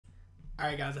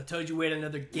Alright guys, I told you we had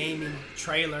another gaming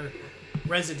trailer.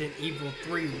 Resident Evil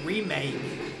 3 Remake.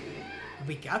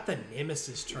 We got the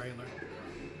Nemesis trailer.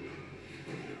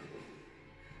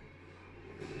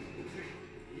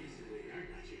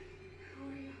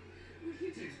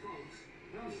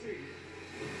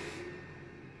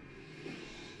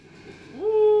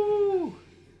 Woo!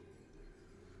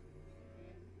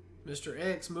 Mr.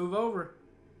 X, move over.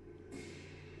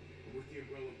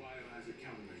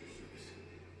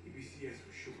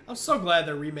 I'm so glad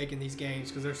they're remaking these games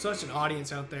because there's such an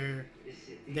audience out there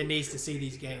that needs to see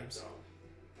these games.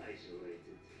 Isolated.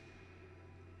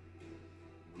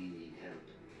 We need help.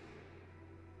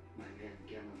 My men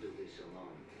cannot do this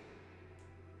alone.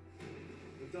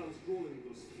 The town's crawling in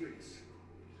those streets.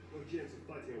 No chance of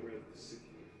fighting our way out of the city.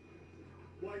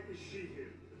 Why is she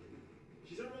here?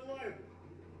 She's unreliable.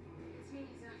 It's me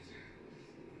he's after.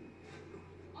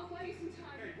 I'll buy you some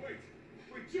time. Hey, wait!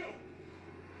 Wait, Joe!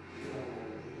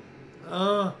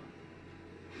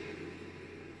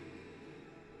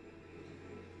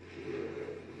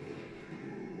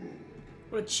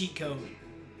 What a cheat code.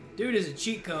 Dude is a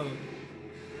cheat code.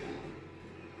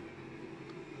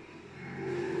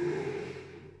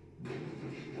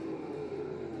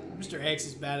 Mr. X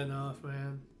is bad enough,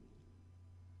 man.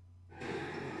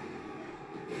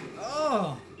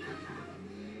 Oh!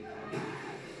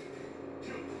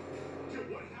 Joe,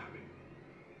 what happened?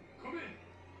 Come in!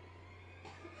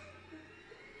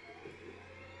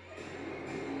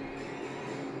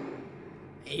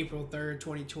 April 3rd,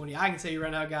 2020. I can tell you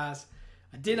right now, guys,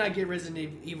 I did not get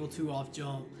Resident Evil 2 off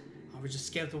jump. I was just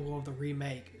skeptical of the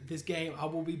remake. This game, I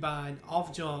will be buying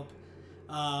off jump.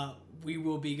 We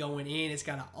will be going in. It's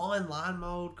got an online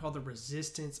mode called the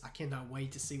Resistance. I cannot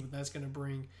wait to see what that's going to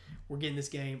bring. We're getting this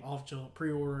game off jump,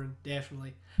 pre-ordering,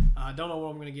 definitely. I don't know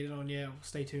what I'm going to get it on yet.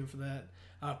 Stay tuned for that.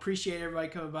 I appreciate everybody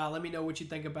coming by. Let me know what you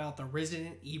think about the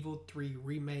Resident Evil 3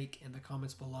 remake in the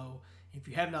comments below. If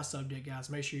you have not subbed yet, guys,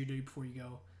 make sure you do before you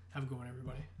go. Have a good one,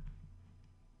 everybody.